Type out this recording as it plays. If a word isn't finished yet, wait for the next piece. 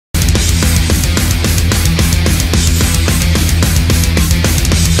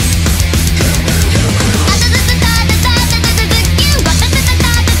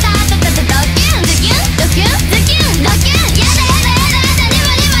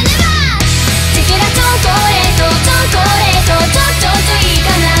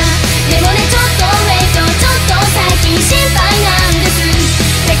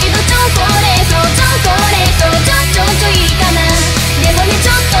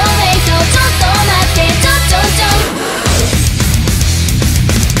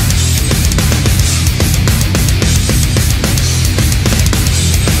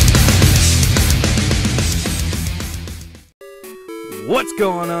What's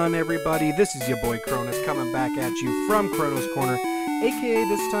going on, everybody? This is your boy Cronus coming back at you from Chrono's Corner, aka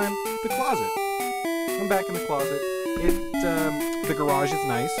this time, the closet. I'm back in the closet. The garage is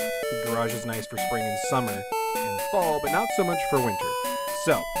nice. The garage is nice for spring and summer and fall, but not so much for winter.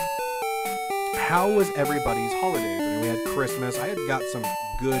 So, how was everybody's holidays? I mean, we had Christmas. I had got some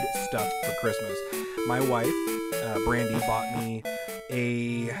good stuff for Christmas. My wife, Brandy, bought me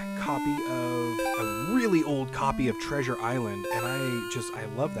a really old copy of Treasure Island, and I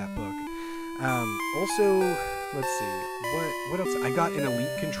love that book. Also, let's see, what else? I got an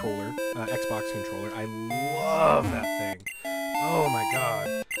Elite controller, Xbox controller. I love that thing. Oh my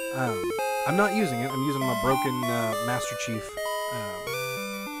god. I'm not using it. I'm using my broken Master Chief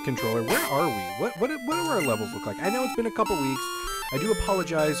controller. Where are we? What do our levels look like? I know it's been a couple weeks. I do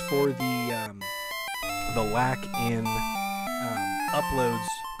apologize for the lack in uploads.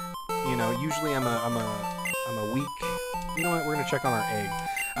 You know, usually I'm a week. You know what? We're gonna check on our egg.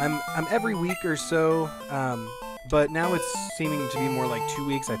 I'm every week or so, but now it's seeming to be more like 2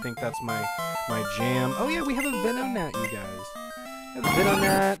 weeks. I think that's my jam. Oh yeah, we have a Venonat, you guys. We have a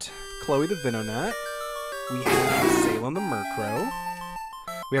Venonat, Chloe the Venonat. We have Salem the Murkrow.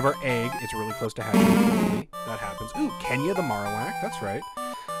 We have our egg. It's really close to hatching. Hopefully that happens. Ooh, Kenya the Marowak. That's right.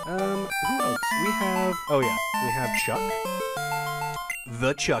 Who else? We have. Oh yeah, we have Chuck,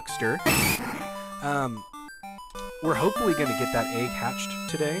 the Chuckster. We're hopefully going to get that egg hatched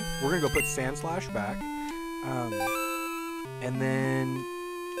today. We're going to go put Sandslash back. And then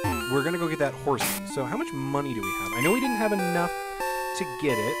we're going to go get that horsey. So how much money do we have? I know we didn't have enough to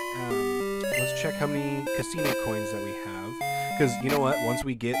get it. Let's check how many casino coins that we have. Because you know what? Once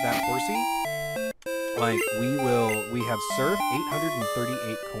we get that horsey, like, we have served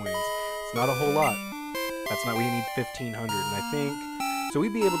 838 coins. It's not a whole lot. That's not, we need 1,500. And I think, so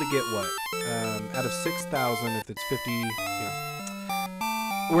we'd be able to get what? Out of 6,000, if it's 50, you know,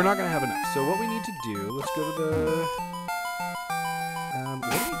 we're not going to have enough. So what we need to do, let's go to the,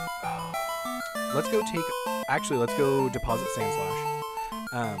 let's go take, actually, let's go deposit Sandslash.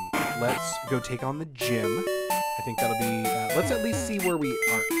 Let's go take on the gym. I think that'll be, let's at least see where we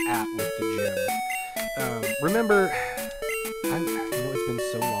are at with the gym. Remember, you know, it's been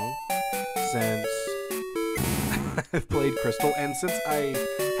so long since I've played Crystal, and since I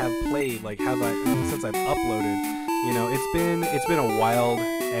have played, like, since I've uploaded, you know, it's been a wild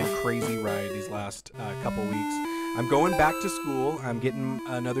and crazy ride these last couple weeks. I'm going back to school. I'm getting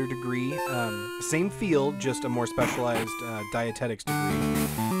another degree, same field, just a more specialized dietetics degree.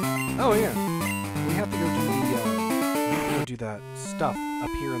 Oh yeah, we have to go do that stuff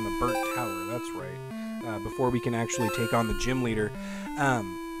up here in the burnt tower. That's right. Before we can actually take on the gym leader.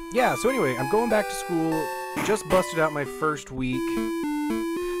 Yeah. So anyway, I'm going back to school. Just busted out my first week.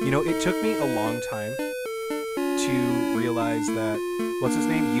 You know, it took me a long time to realize that, what's his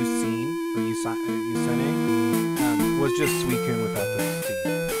name? Yusine, or Yusane, was just Suicune without the C.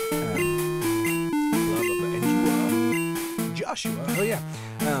 Blah, blah, blah. And Joshua. Oh yeah.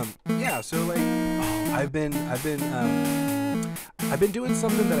 Yeah, so like, I've been doing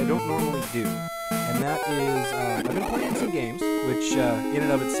something that I don't normally do. And that is, I've been playing some games, which in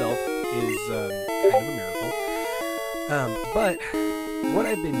and of itself is kind of a miracle. But what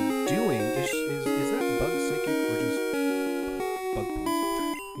I've been doing is that bug psychic or just bug poison?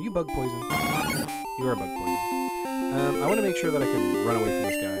 Are you bug poison? You are bug poison. I want to make sure that I can run away from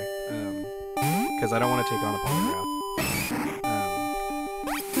this guy, because I don't want to take on a Polygraph,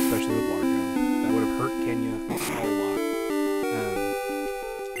 especially with water gun. That would have hurt Kenya a lot.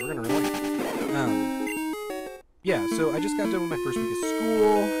 We're gonna run away. Yeah, so I just got done with my first week of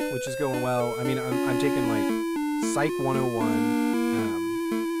school, which is going well. I mean, I'm taking like Psych 101,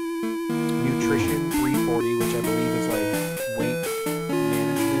 Nutrition 340, which I believe is like weight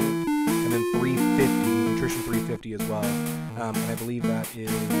management, and then 350, Nutrition 350 as well. And I believe that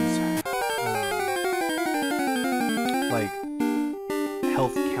is like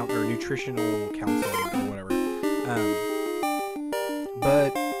health or nutritional counseling or whatever.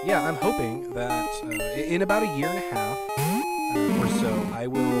 But yeah, I'm hoping that in about a year and a half or so, I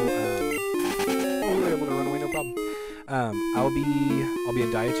will be able to run away, no problem. I'll be a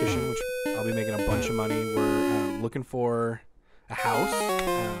dietitian, which I'll be making a bunch of money. We're looking for a house.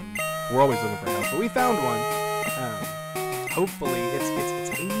 We're always looking for a house, but we found one. Hopefully, it's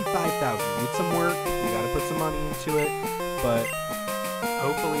 85,000. We need some work. We got to put some money into it, but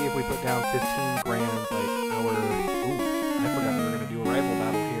hopefully, if we put down 15 grand, like our, I forgot we were gonna do a rival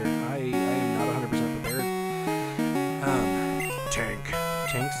battle here. I am not 100% prepared.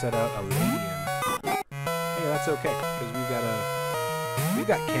 Tank set out a Ladian. Hey, that's okay, because we've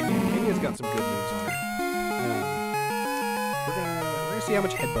got Kenya. Kenya's got some good moves on her. We're gonna to see how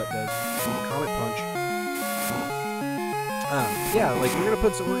much Headbutt does. Comet Punch. Yeah, like we're gonna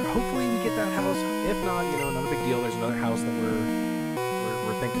put some. Hopefully we get that house. If not, you know, not a big deal. There's another house that we're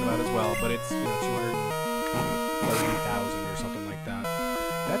thinking about as well, but it's, you know, 230,000 or something like that.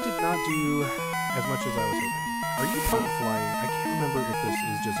 That did not do as much as I was hoping. Are you bug flying? I can't remember if this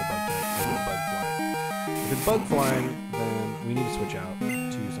is just a bug type or bug flying. If it's bug flying, then we need to switch out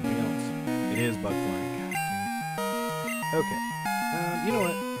to something else. It is bug flying. God dang it. Okay. You know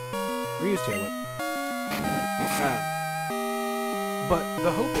what? Reuse Tail Whip. But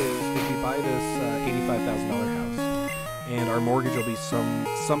the hope is if we buy this $85,000 house, and our mortgage will be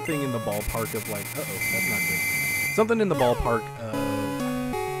something in the ballpark of like, uh-oh, that's not good. Something in the ballpark of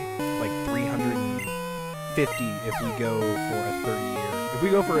like 350 if we go for a 30-year. If we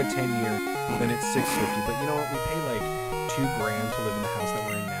go for a 10-year, then it's 650. But you know what? We pay like $2 grand to live in the house that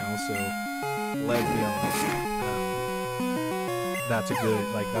we're in now, so let's be honest. That's a good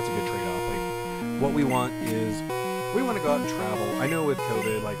trade-off. Like, what we want is, we want to go out and travel. I know with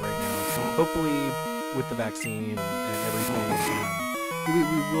COVID, like right now, hopefully with the vaccine and everything, we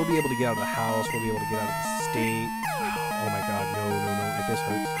will be able to get out of the house. We'll be able to get out of the state. Oh my God, no, if this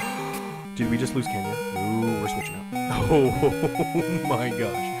hurts. Did we just lose Kenya? No, we're switching out. Oh my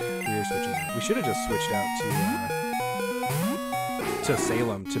gosh, we are switching out. We should have just switched out to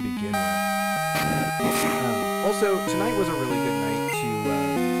Salem to begin with. Also, tonight was a really good night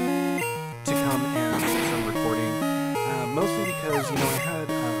to come and do some recording. Mostly because, you know,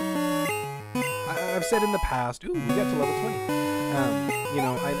 I've said in the past, ooh, we got to level 20. You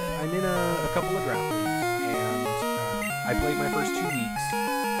know, I'm in a couple of draft leagues, and I played my first 2 weeks,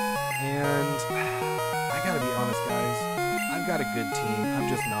 and I gotta be honest, guys, I've got a good team.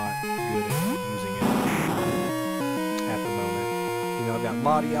 I'm just not good at using it at the moment. You know, I've got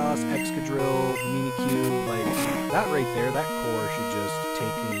Latias, Excadrill, Mimikyu, like, that right there, that core should just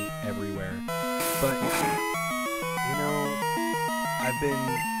take me everywhere. But you know,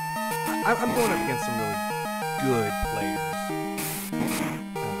 I'm going up against some really good players.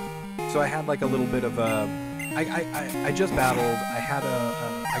 So I had like a little bit of a, I just battled,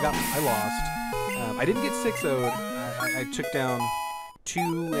 I lost. I didn't get 6-0'd, I took down 2.5,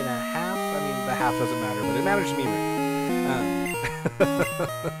 I mean, the half doesn't matter, but it matters to me right.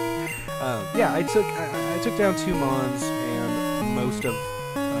 Yeah, I took down 2 Mons and most of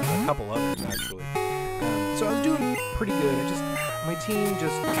a couple others, actually. So I was doing pretty good. My team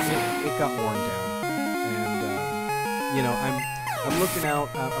just, it got worn down, and you know, I'm looking out.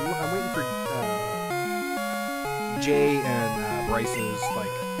 I'm waiting for Jay and Bryce's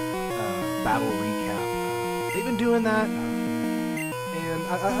like battle recap. They've been doing that, and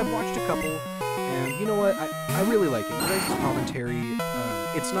I've watched a couple, and you know what? I really like it. You guys' commentary.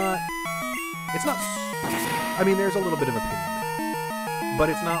 It's not. I mean, there's a little bit of opinion there, but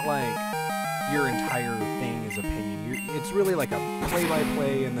it's not like your entire thing is opinion. It's really like a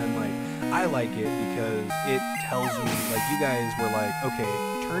play-by-play, and then like I like it because it tells me, like, you guys were like, okay,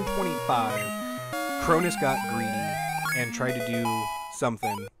 turn 25, Cronus got greedy and tried to do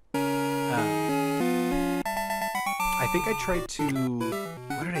something. I think I tried to,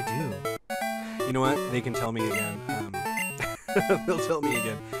 what did I do? You know what? They can tell me again. They'll tell me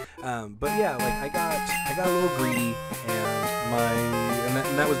again. But yeah, like I got a little greedy,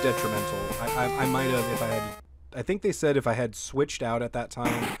 and that was detrimental. I might have, if I had, I think they said if I had switched out at that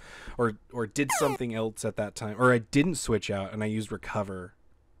time, or did something else at that time, or I didn't switch out and I used recover.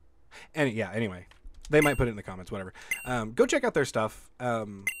 And yeah, anyway, they might put it in the comments, whatever. Go check out their stuff.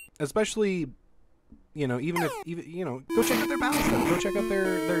 Especially, you know, even you know, go check out their battle stuff. Go check out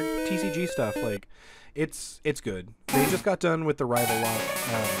their TCG stuff. Like, it's good. They just got done with the rival lock.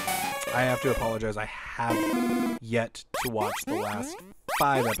 I have to apologize. I have yet to watch the last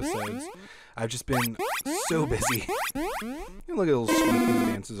 5 episodes. I've just been so busy. And look at those Suicune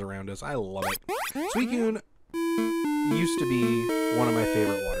dances around us. I love it. Suicune used to be one of my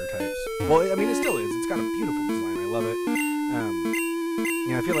favorite water types. Well, I mean, it still is. It's got a beautiful design. I love it.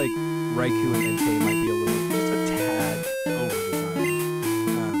 Yeah, I feel like Raikou and Entei might be just a tad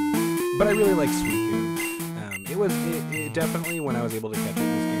over-designed. But I really like Suicune. It definitely, when I was able to catch it in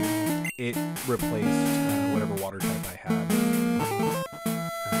this game, it replaced whatever water type I had.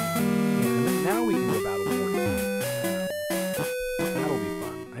 And now we can go battle Morgan. That'll be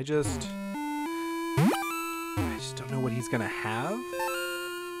fun. I just don't know what he's gonna have.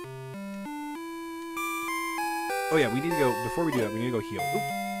 Oh yeah, we need to go, before we do that, we need to go heal. Oop.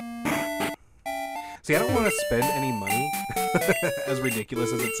 See, I don't want to spend any money, as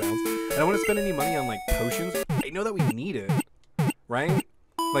ridiculous as it sounds. I don't want to spend any money on, like, potions. I know that we need it, right?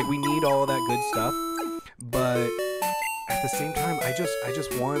 Like, we need all of that good stuff, but at the same time, I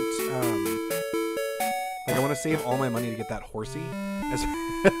just want, like, I want to save all my money to get that horsey. As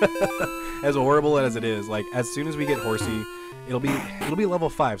as horrible as it is, like, as soon as we get horsey, it'll be level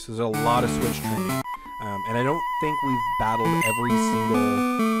 5, so there's a lot of switch training. And I don't think we've battled every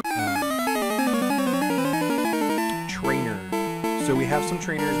single trainer. So we have some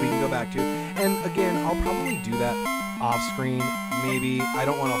trainers we can go back to. And again, I'll probably do that off screen, maybe. I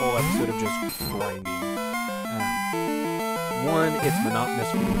don't want a whole episode of just grinding. One, it's monotonous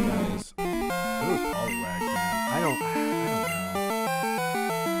for you guys. Those polywags, man. I don't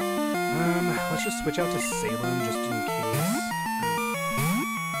know. Let's just switch out to Salem just in case.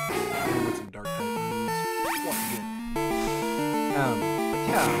 With some dark type moves.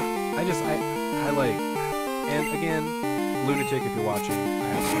 Yeah, I like, and again, Lunatic, if you're watching,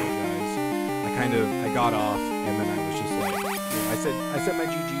 I'm sorry guys. I got off, and then I was just like, I said my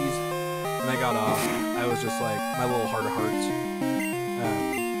GGs, and I got off. I was just like, my little heart of hearts,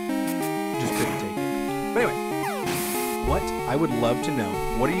 just couldn't take it. But anyway, what I would love to know,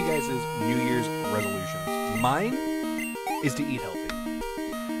 what are you guys' New Year's resolutions? Mine is to eat healthy.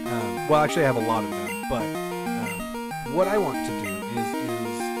 Well, actually, I have a lot of them, but what I want to do is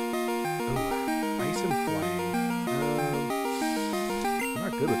ice and flying. I'm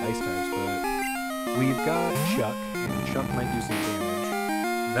not good with ice types, but we've got Chuck, and Chuck might do some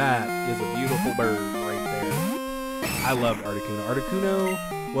damage. That is a beautiful bird right there. I loved Articuno. Articuno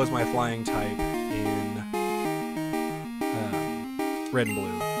was my flying type in Red and Blue.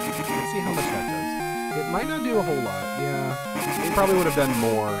 Let's see how much that does. It might not do a whole lot. Yeah, it probably would have done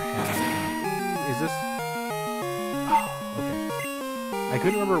more had... Is this... Oh, okay. I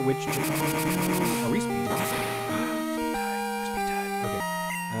couldn't remember which... Are we speed tied? Speed tied. Okay.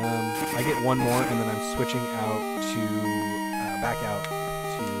 I get one more, and then I'm switching out to... back out to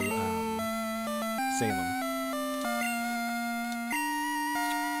Salem.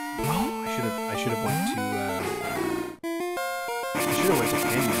 Oh, I should have went to... I should have went to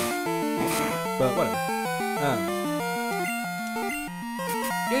Kenya. But whatever.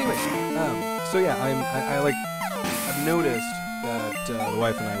 Anyway, so yeah, I've noticed that the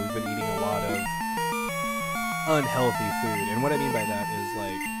wife and we've been eating a lot of unhealthy food, and what I mean by that is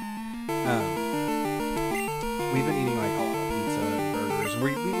like, we've been eating like a lot of pizza and burgers.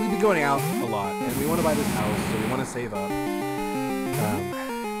 We've been going out a lot, and we want to buy this house, so we want to save up.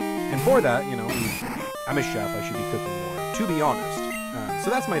 And for that, you know, I'm a chef. I should be cooking more, to be honest. So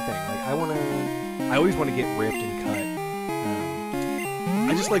that's my thing. Like, I always want to get ripped and cut.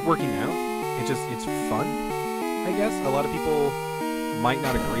 I just like working out. It's fun, I guess. A lot of people might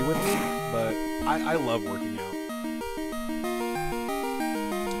not agree with me, but I love working out.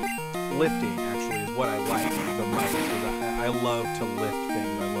 Lifting, actually, is what I like the most. I love to lift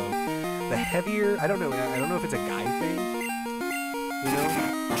things. I love the heavier. I don't know if it's a guy thing. You know,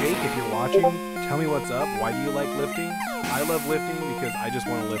 Jake, if you're watching, tell me what's up. Why do you like lifting? I love lifting because I just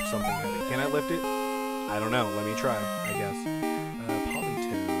want to lift something heavy. Can I lift it? I don't know. Let me try, I guess.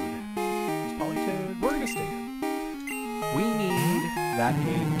 Polytoad. Is Polytoad? We're going to stay in. We need that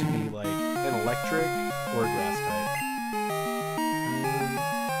egg to be like an electric or a grass type.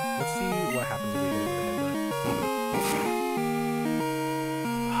 Let's see what happens if we hit it with a headbutt.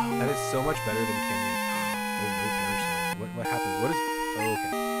 Wow, that is so much better than Kenny. What happens? What is... Oh,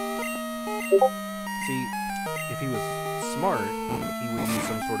 okay. See, if he was smart, he would use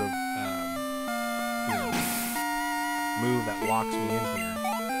some sort of, you know, move that locks me in here.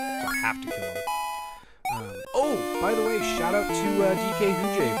 So I have to kill him. Oh, by the way, shout out to DK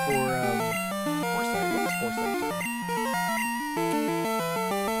Hujay for Foresight. What does Foresight do?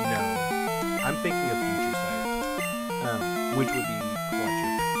 No. I'm thinking of Future Sight, which would be clutch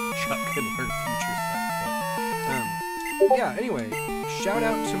if Chuck could learn Future Sight. But, yeah, anyway, shout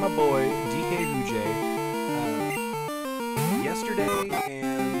out to my boy, DK Hujay. Yesterday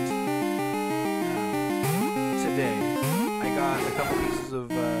and today, I got a couple pieces of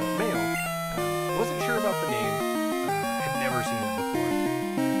mail. Wasn't sure about the name. Had never seen it before.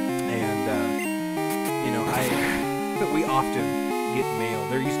 And, you know, we often get mail.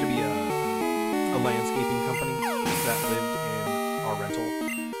 There used to be a landscaping company that lived in our rental.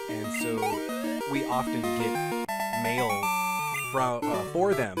 And so we often get mail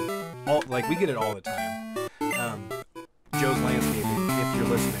for them. Like, we get it all the time. Joe's Landscaping, if you're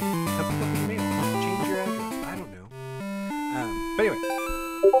listening, have a fucking mail. Change your address. I don't know. But anyway,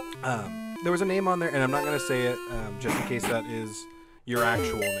 there was a name on there, and I'm not going to say it, just in case that is your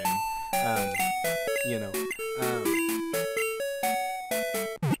actual name. You know,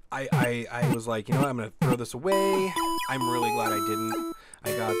 I was like, you know what, I'm going to throw this away. I'm really glad I didn't.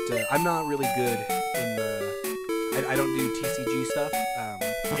 I'm not really good in the... I I don't do TCG stuff.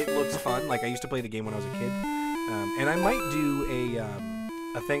 It looks fun. Like, I used to play the game when I was a kid. And I might do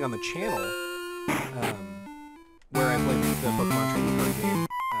a thing on the channel where I play the Pokemon Trading Card game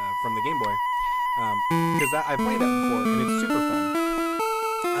from the Game Boy. Because I played that before, and it's super fun.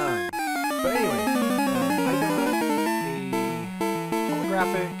 But anyway, I got a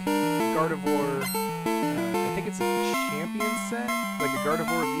holographic Gardevoir, I think it's a champion set, like a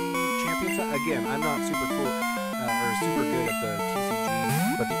Gardevoir V champion set. Again, I'm not super cool, or super good at the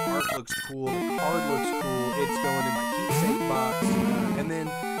TCG, but the art looks cool, the card looks cool, it's going in my keepsake box, and then,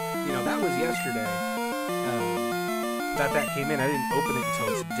 you know, that was yesterday, that came in. I didn't open it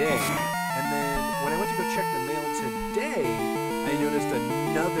until today, and then when I went to go check the mail today, I noticed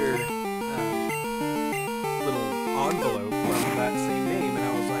another little envelope from that same name, and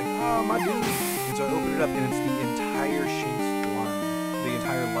I was like, oh, my dude. And so I opened it up, and it's the entire Shinx line, the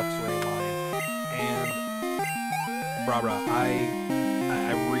entire Luxray line, and brah, I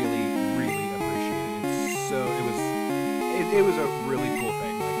really, really appreciate it. It's so, it was a really cool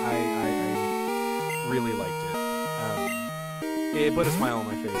thing. Like, I really liked it. It put a smile on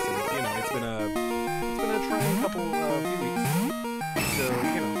my face, and, you know, it's been a trying few weeks. So,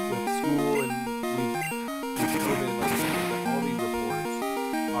 you know, with school and with COVID, like, all these reports,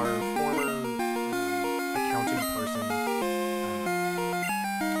 our former accounting person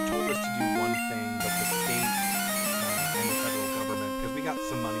told us to do one thing, but the state and the federal government, because we got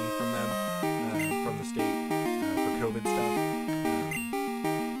some money from them, from the state, for COVID stuff.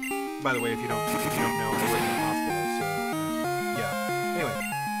 By the way, if you don't know, I work in the hospital, so anyway,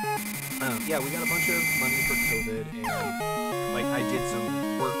 yeah, we got a bunch of money for COVID, and, like, I did some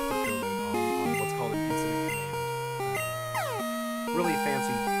work for COVID on what's called an incident command. Really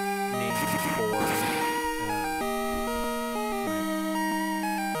fancy name for, like,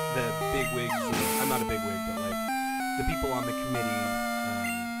 the bigwigs, I'm not a bigwig, but, like, the people on the committee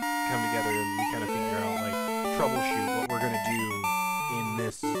come together and we kind of figure out, like, troubleshoot what we're going to do in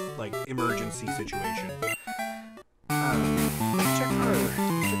this, like, emergency situation. Let's check our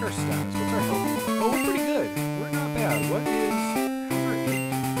stats. What's our health? Oh, we're pretty good. We're not bad. How's our age?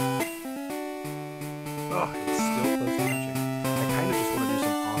 Oh, it's still close to matching. I kind of just want to do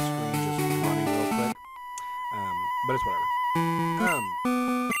some off-screen, just running real quick. But it's whatever.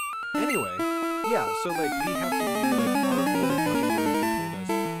 Anyway, yeah, so, like, we have to do, like, our old accounting director told us,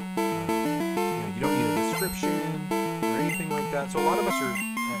 you know, you don't need a description or anything like that. So a lot of us are,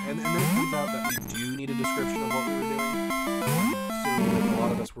 and then it comes out that we do need a description of what we were doing. So, like, a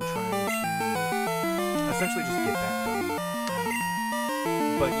lot of us were trying to essentially just get that done.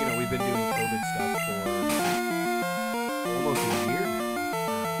 But, you know, we've been doing COVID stuff for almost a year now.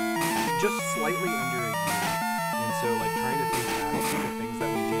 Just slightly under a year. And so, like, trying to think back to the things that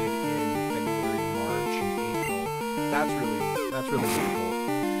we did in February, March, and April, that's really difficult.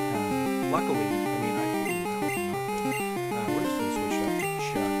 Luckily, I mean, we're just going to switch that to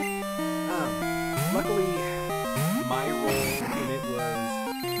Chuck. Luckily, my role in it was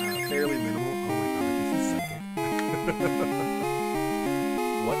fairly minimal. Oh my god, I can see psychic.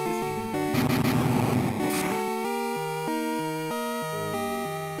 What is even going on?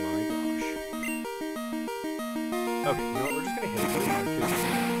 Oh my gosh. Okay, you know what? We're just gonna hit it right now because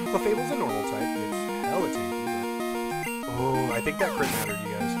Clefable's a normal type. It's hella tanky. But... oh, I think that crit mattered,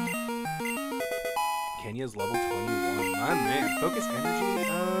 you guys. Kenya's level 21. My man. Focus energy.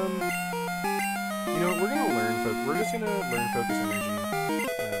 You know what? We're gonna learn. We're just gonna learn focus energy.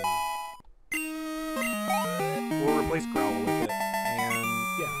 We'll replace growl with it, and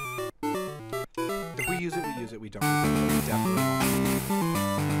yeah. If we use it, we use it. We don't use it, we definitely won't.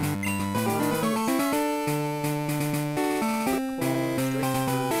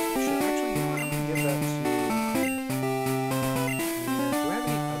 Actually, you know what? I'm gonna give that to. Do I have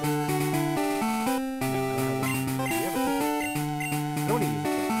any other? No, I don't have any. Do we have a? I don't want to use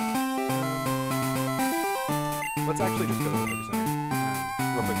it. Let's actually just go to the focus center.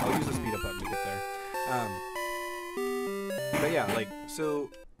 Real quick, I'll use the speed up button to get there. But yeah, like, so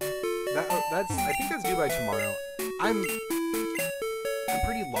that's I think that's due by tomorrow. I'm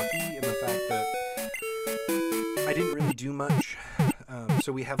pretty lucky in the fact that I didn't really do much.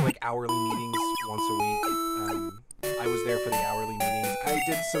 So we have like hourly meetings once a week. I was there for the hourly meetings. I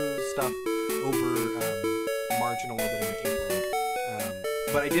did some stuff over March and a little bit into April.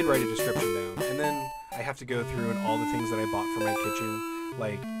 But I did write a description down, and then I have to go through and all the things that I bought for my kitchen,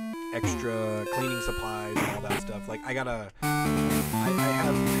 like extra cleaning supplies and all that stuff. Like I have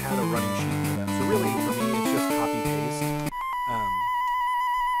had a running sheet for that. So really, for me, it's just copy paste.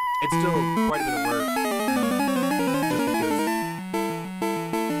 It's still quite a bit of work, just because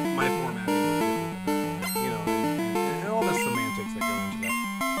my formatting was different than their format, you know. And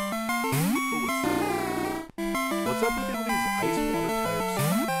what's up with all these ice water types?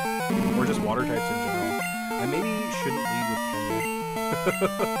 Or just water types in general? I maybe shouldn't lead with Kenya.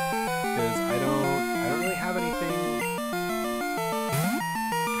 Because I don't really have anything. I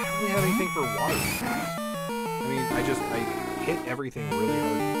don't really have anything for water types. I mean, I hit everything really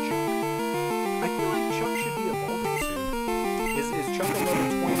hard with Chuck. I feel like Chuck should be evolving soon. Is Chuck a level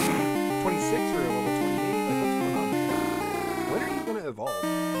 26 or a level 28? Like, what's going on there? When are you going to evolve?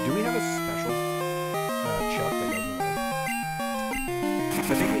 Do we have a special Chuck that doesn't evolve?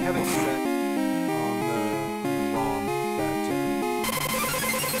 I think we haven't set on the ROM that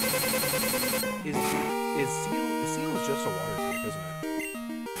Seal is just a water type, isn't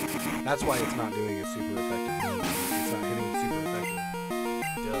it? That's why it's not doing a super effective move. It's not hitting super effective.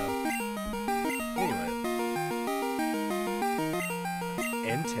 Duh. Anyway.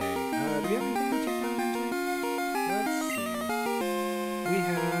 Entei. Do we have anything to take down Entei? Let's see. We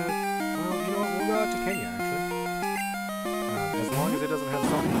have... Well, you know what? We'll go out to Kenya, actually. As long as it doesn't have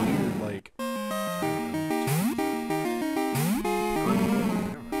something weird, like...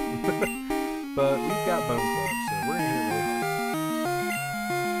 But we've got Bone Club, so we're gonna hit it really hard.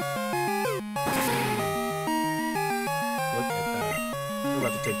 Look at that. We're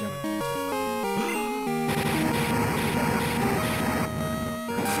about to take down a Entei.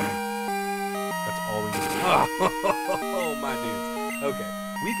 That's all we need. Oh, my dudes. Okay.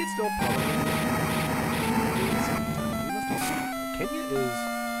 We could still probably... Kenya is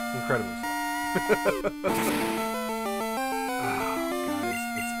incredibly slow. Guys,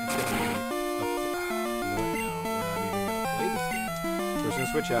 it's gonna be a... You know what? No, we're not even gonna play this game. So we're just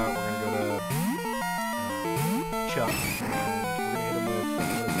gonna switch out. We're gonna go to Chuck, and we're gonna hit him with what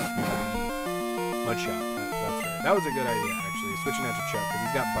is that? Mudshot. That's right. That was a good idea, actually. Switching out to Chuck because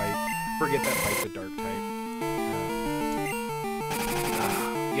he's got Bite. Forget that Bite's a dark type.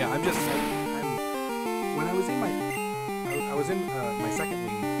 Yeah, I'm when I was in my second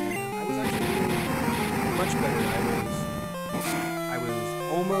league, and I was actually doing much better.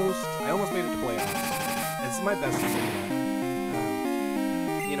 I almost made it to playoffs. This is my best season yet.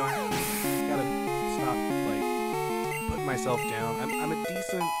 You know, I gotta stop like putting myself down.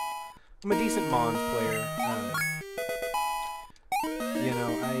 I'm a decent Mons player. You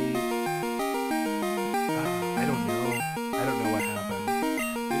know, I don't know what happened.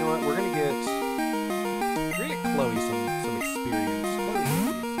 You know what? We're gonna get Chloe some experience. Chloe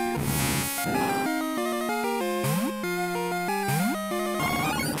needs the experience.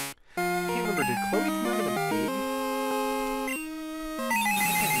 I can't remember. Did Chloe come out of an egg? I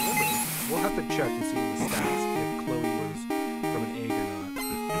can't remember. We'll have to check and see in the stats if Chloe was from an egg or not.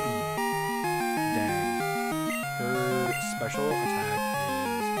 Dang. Her special attack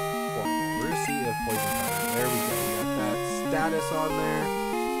is horrible. We're gonna see if poison powder. There we go. We got that status on there.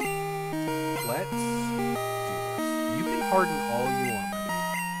 Let's do this. You can harden all you want, my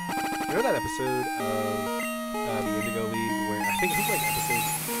dude. You know that episode of the Indigo League where I think it was like episode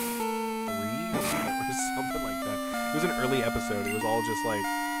 3 or something like that. It was an early episode. It was all just like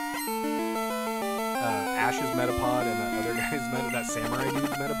Ash's Metapod and that other guy's that samurai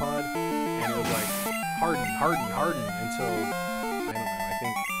dude's Metapod, and it was like harden until I don't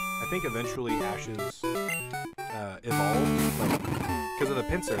know. I think eventually Ash's evolved like because of the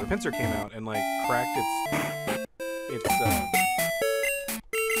pincer. The pincer came out and like cracked its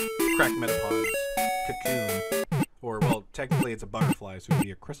cracked Metapod's cocoon, or well, technically it's a butterfly, so it would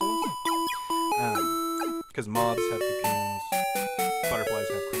be a chrysalis. Because mobs have cocoons, butterflies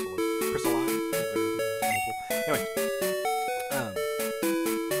have chrysali. Anyway,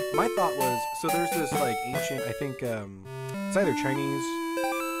 my thought was, so there's this like ancient, I think it's either Chinese,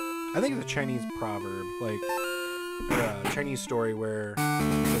 I think it's a Chinese proverb, like a Chinese story where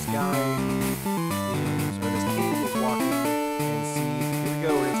this guy this kid is walking and sees, here we go,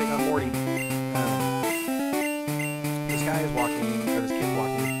 we're gonna take on Morty. This guy is walking, or this kid's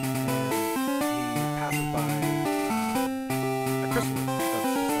walking, and he passes by a chrysalis that's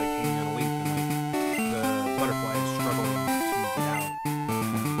just like hanging on a leaf, and like the butterfly is struggling to get out, and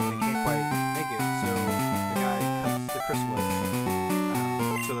they can't quite make it, so the guy cuts the chrysalis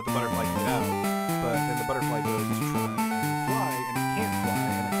so that the butterfly can get out, but then the butterfly goes to try and fly, and it can't fly,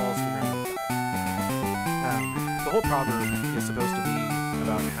 and it falls to the ground and dies. The whole proverb is supposed to be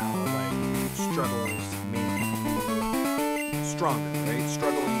about how like struggles make you stronger, right?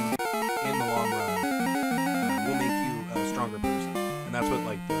 Struggling in the long run will make you a stronger person, and that's what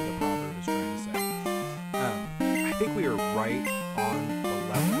like the proverb is trying to say. I think we are right on the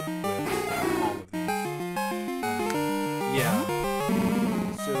level with all of these. Yeah.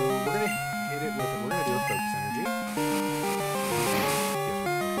 So we're gonna hit it with. We're gonna do a focus energy.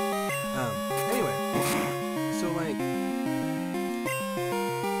 Anyway, so like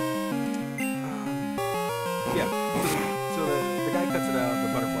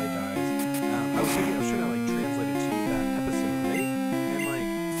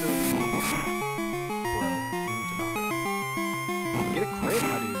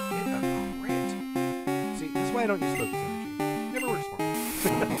don't use focus energy. Never works for me.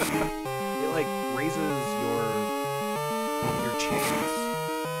 It like raises your chance.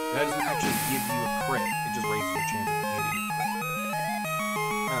 That doesn't actually give you a crit. It just raises your chance of getting a crit.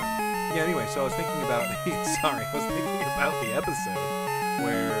 Yeah. Anyway, so I was thinking about sorry, I was thinking about the episode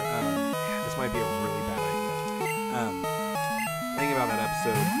where this might be a really bad idea. Thinking about that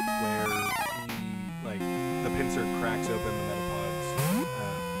episode where the pincer cracks open the Metapod's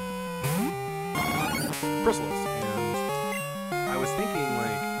chrysalis, and I was thinking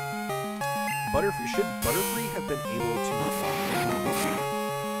should Butterfree have been able to fly?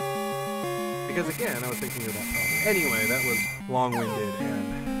 Because again, I was thinking of that problem. Anyway, that was long-winded,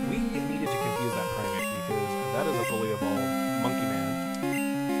 and we needed to confuse that primate because that is a fully evolved monkey man,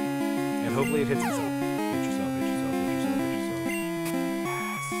 and hopefully it hits itself. Hit yourself, hit yourself, hit yourself, hit yourself.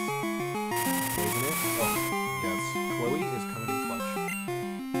 Yes. Poison it? Oh, yes. Chloe is coming in clutch.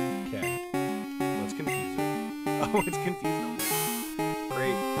 Okay. Let's confuse it. Oh, it's confused.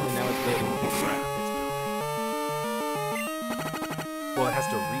 Great. And now it's building. Crap, it's building. Well, it has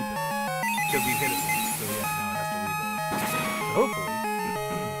to rebuild. Because we hit it once, so yeah, now it has to rebuild. But hopefully.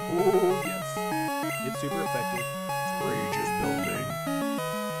 Oh, yes. It's super effective. Rage is building.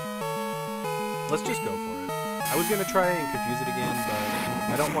 Let's just go for it. I was going to try and confuse it again, but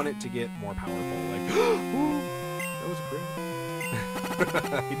I don't want it to get more powerful. Like, ooh, that was great.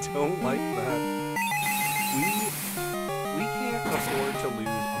 I don't like that. We can't afford to lose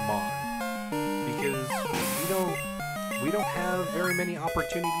a Mon. Because we don't have very many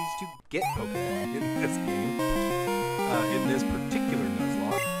opportunities to get Pokemon in this game. In this particular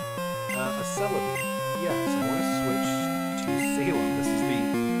Nuzlocke. A Celebi. Yes, I want to switch to Salem. This is the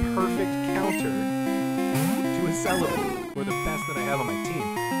perfect counter to a Celebi, or the best that I have on my team.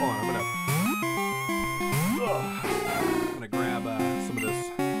 Hold on, I'm gonna grab some of this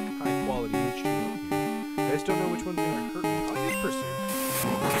high quality H2O here. I just don't know which one's gonna hurt me. I'll use Pursuit.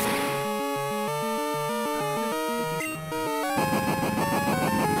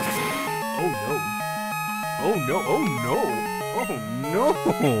 Oh no! Oh no! Oh no!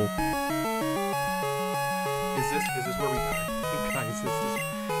 Oh no! Is this where we die? Guys, is this?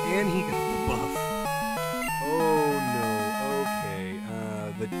 And he got the buff. Oh no! Okay,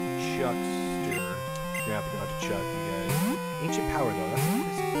 the Chuckster. You're gonna have to go out to Chuck, you guys. Ancient Power though. That's what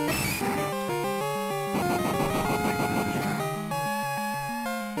this is.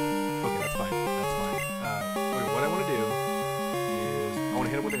 Okay, that's fine. That's fine. Okay, what I want to do is I want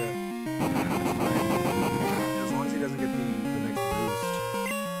to hit him with a. As long as he doesn't get the next boost.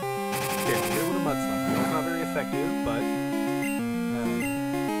 Okay, hit him with a Mudslap. I know it's not very effective, but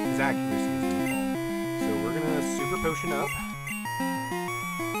his accuracy is going to fall. So we're going to Super Potion up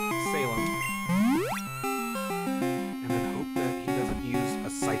Salem, and then hope that he doesn't use a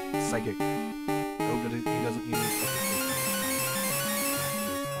Psychic. Hope that he doesn't use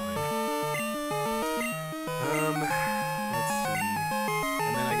Let's see.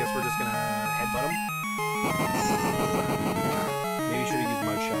 And then I guess we're just going to headbutt him. Maybe should have used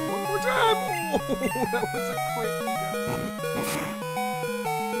Mud Shot one more time. Oh, that was a crit.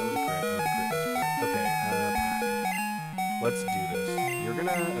 Okay, let's do this.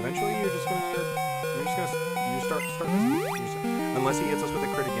 Eventually you're just gonna start this. Unless he hits us with a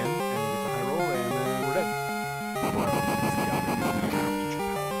crit again, and he gets a high roll, and then we're dead.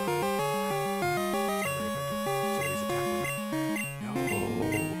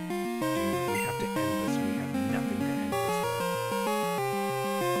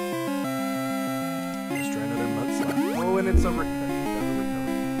 And it's a recovery.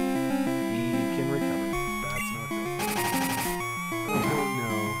 He can recover. That's not good. Oh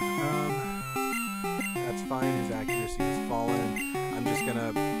no. That's fine. His accuracy has fallen. I'm just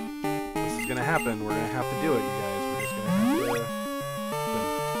gonna. This is gonna happen. We're gonna have to do it, you guys. We're just gonna have to.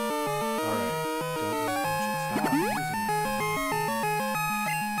 Alright. Don't use ancient. Stop using it.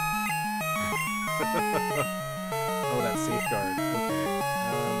 Oh, that safeguard. Okay.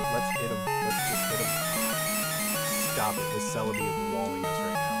 Let's hit him. Let's just hit him. Stop it. This Celebi is walling us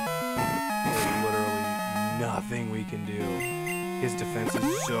right now. There's literally nothing we can do. His defense is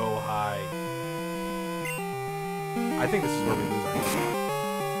so high. I think this is where we lose our game.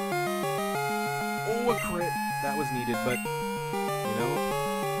 Oh, a crit. That was needed, but, you know,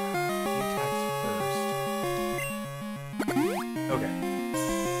 he attacks first. Okay.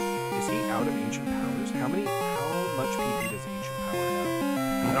 Is he out of Ancient Powers? How much PP does Ancient Power have?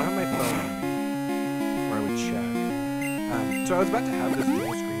 I don't have my phone on me, or I would check. So I was about to have this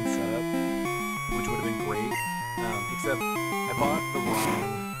dual screen set up, which would have been great, except I bought the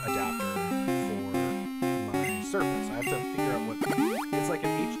wrong adapter for my Surface. I have to figure out what, it's like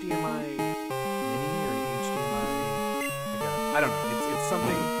an HDMI mini or an HDMI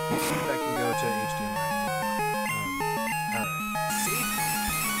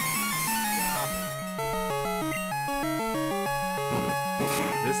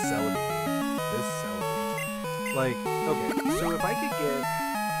Like, okay, so if I could get...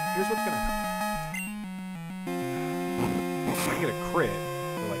 Here's what's gonna happen. If I can get a crit,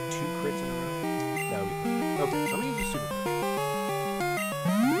 or like 2 crits in a row, that would be perfect. Okay, so I'm gonna use a super crit.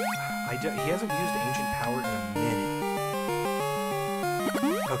 He hasn't used Ancient Power in a minute.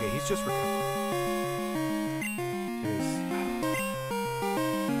 Okay, he's just recovering.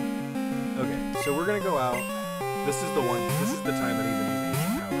 Okay, so we're gonna go out. This is the time that he's gonna use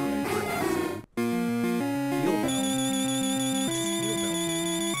Ancient Power, right? We're gonna see him. Heal Bell. What does Heal Bell do?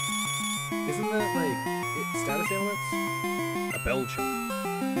 Isn't that like status ailments? A bell chime.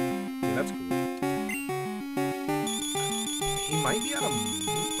 Yeah, that's cool. He might be out of moves.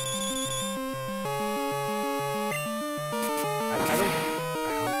 I don't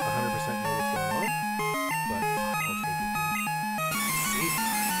 100% know what's going on, but I'll take it. See?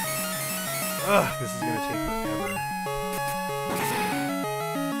 Ugh, this is gonna take forever.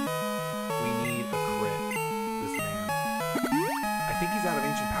 We need a crit, this man. I think he's out of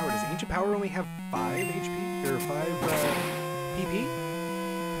Ancient Power. Does Ancient Power only have 5 HP? Or 5 PP?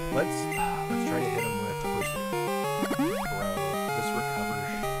 Let's try to hit him with a Pursuit. Bro, this recover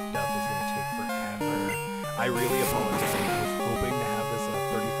stuff is gonna take forever. I really apologize. I was hoping to have this a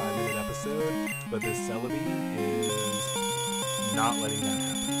 35-minute episode, but this Celebi is not letting that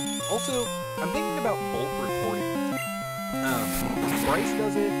happen. Also, I'm thinking about bulk recording. Bryce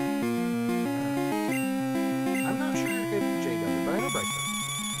does it. I'm not sure if Jay does it, but I know Bryce does it.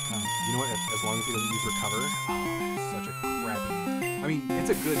 You know what? As long as he doesn't use Recover, that is such a crappy... I mean, it's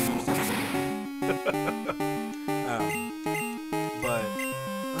a good use. But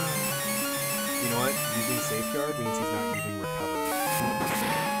you know what? Using Safeguard means he's not using Recover,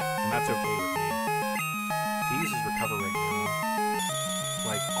 and that's okay with me. If he uses Recover right now,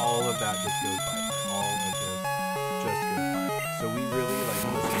 like all of that just goes bye-bye. All of this just goes bye-bye. So we really like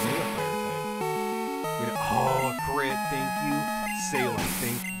listen to a fire type. Oh, crit! Thank you, Salem.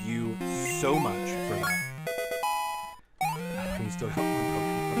 Thank you so much for that. He's still got one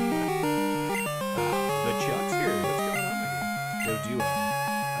Pokemon. The Chuckster. What's going on with you? Go Duo.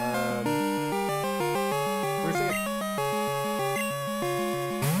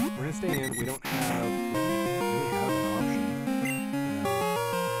 We're gonna stay in. We don't have really have an option.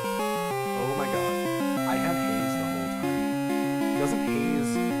 Oh my god. I had Haze the whole time. Doesn't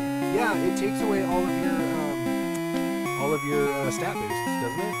Haze... Yeah, it takes away all of your stat boosts,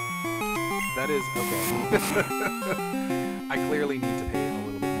 doesn't it? That is okay. I clearly need to pay a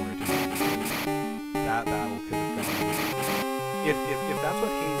little bit more attention. That battle could have gone. If that's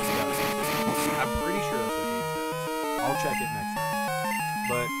what Haze does, I'm pretty sure that's what Haze does. I'll check it next time.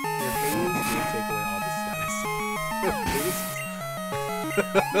 But if Haze did take away all the status,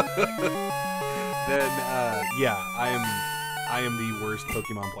 then yeah, I am the worst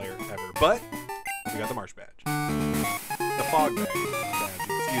Pokemon player ever. But we got the Marsh Badge. The Fog Badge.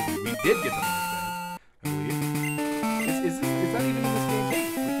 Excuse me. We did get the Marsh Badge, I believe. Is that even in this game? We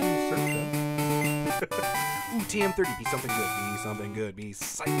can search them. Ooh, TM30. Be something good. Be something good. Be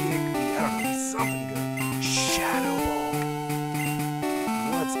Psychic. Be, I don't know. Be something good. Shadow Ball.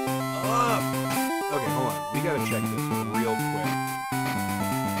 What's up? Okay, hold on. We gotta check this real quick.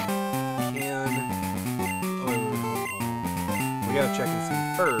 We gotta check and see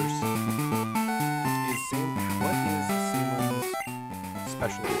first. What is Salem's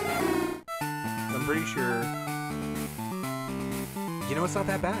specialty? I'm pretty sure. You know, it's not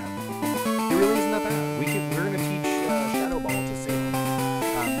that bad. It really isn't that bad. We're gonna teach Shadow Ball to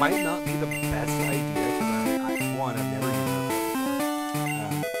Salem. Might not be the best idea because I've never used it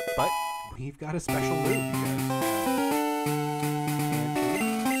before. But we've got a special move, you guys.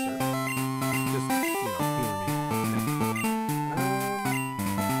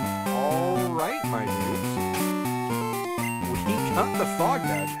 Not the Fog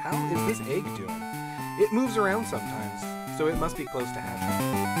Badge. How is this egg doing? It moves around sometimes, so it must be close to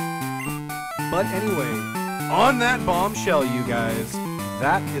hatching. But anyway, on that bombshell, you guys,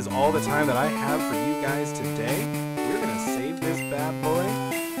 that is all the time that I have for you guys today. We're going to save this bad boy.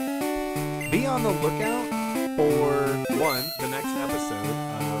 Be on the lookout for, the next episode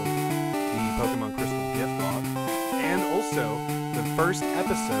of the Pokemon Crystal Giftlocke, and also the first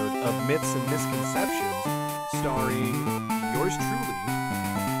episode of Myths and Misconceptions, starring yours truly,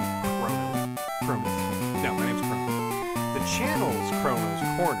 Chronos. No, my name's Chronos. The channel's Chronos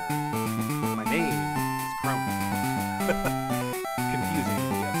Corner. My name is Chronos. Confusing,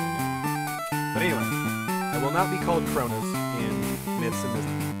 yes, I know. But anyway, I will not be called Chronos in Myths and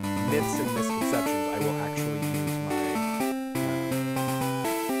Misconceptions. I will actually use my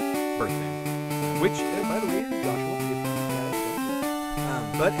birth name. Which, by the way, is Joshua, if you guys don't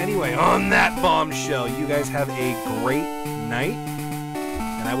know. But anyway, on that bombshell, you guys have a great night,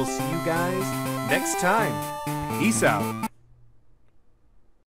 and I will see you guys next time. Peace out.